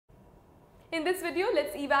In this video,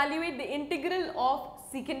 let's evaluate the integral of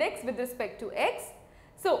secant x with respect to x.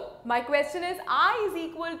 So, my question is I is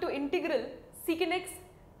equal to integral secant x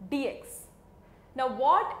dx. Now,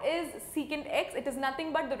 what is secant x? It is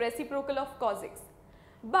nothing but the reciprocal of cos x.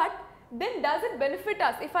 But then does it benefit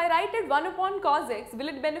us? If I write it 1 upon cos x, will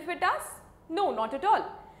it benefit us? No, not at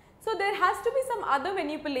all. So, there has to be some other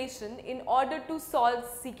manipulation in order to solve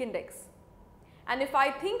secant x. And if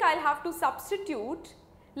I think I will have to substitute,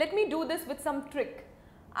 let me do this with some trick.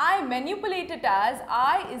 I manipulate it as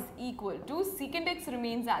I is equal to secant x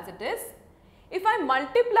remains as it is. If I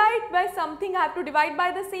multiply it by something, I have to divide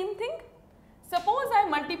by the same thing. Suppose I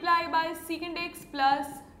multiply by secant x plus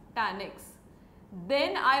tan x.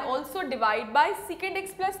 Then I also divide by secant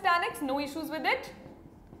x plus tan x, no issues with it.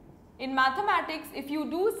 In mathematics, if you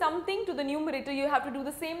do something to the numerator, you have to do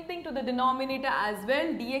the same thing to the denominator as well.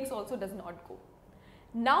 Dx also does not go.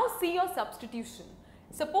 Now see your substitution.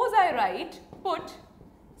 Suppose I put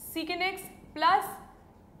secant x plus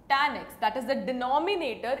tan x, that is the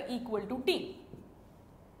denominator, equal to t.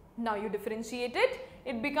 Now you differentiate it,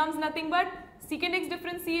 it becomes nothing but secant x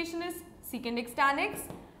differentiation is secant x tan x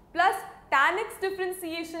plus tan x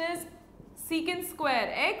differentiation is secant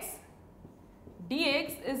square x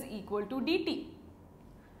dx is equal to dt.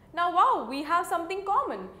 Now wow, we have something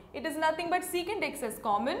common. It is nothing but secant x is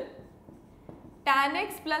common, tan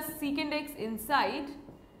x plus secant x inside,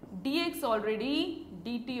 dx already,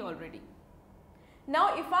 dt already.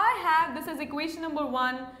 Now if I have this as equation number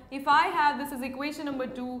 1, if I have this as equation number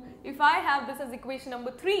 2, if I have this as equation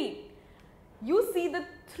number 3, you see the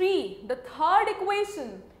third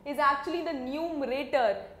equation is actually the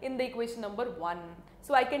numerator in the equation number 1.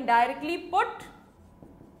 So I can directly put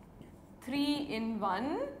 3 in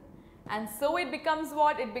 1 and so it becomes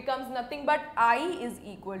what? It becomes nothing but I is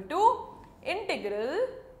equal to integral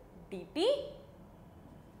dt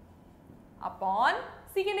upon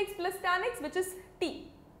secant x plus tan x, which is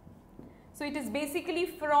t. So it is basically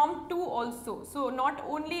from 2 also. So not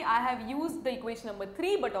only I have used the equation number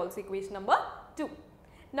 3 but also equation number 2.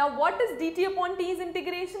 Now what is dt upon t's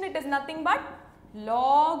integration? It is nothing but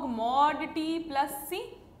log mod t plus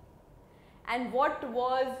c. And what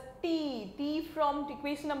was t? T from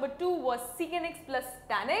equation number 2 was secant x plus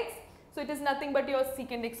tan x. So it is nothing but your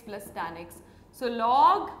secant x plus tan x. So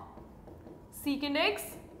log secant x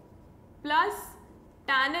plus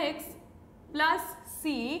tan x plus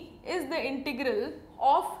c is the integral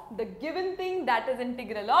of the given thing, that is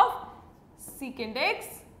integral of secant x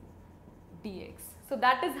dx. So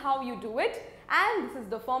that is how you do it, and this is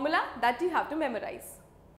the formula that you have to memorize.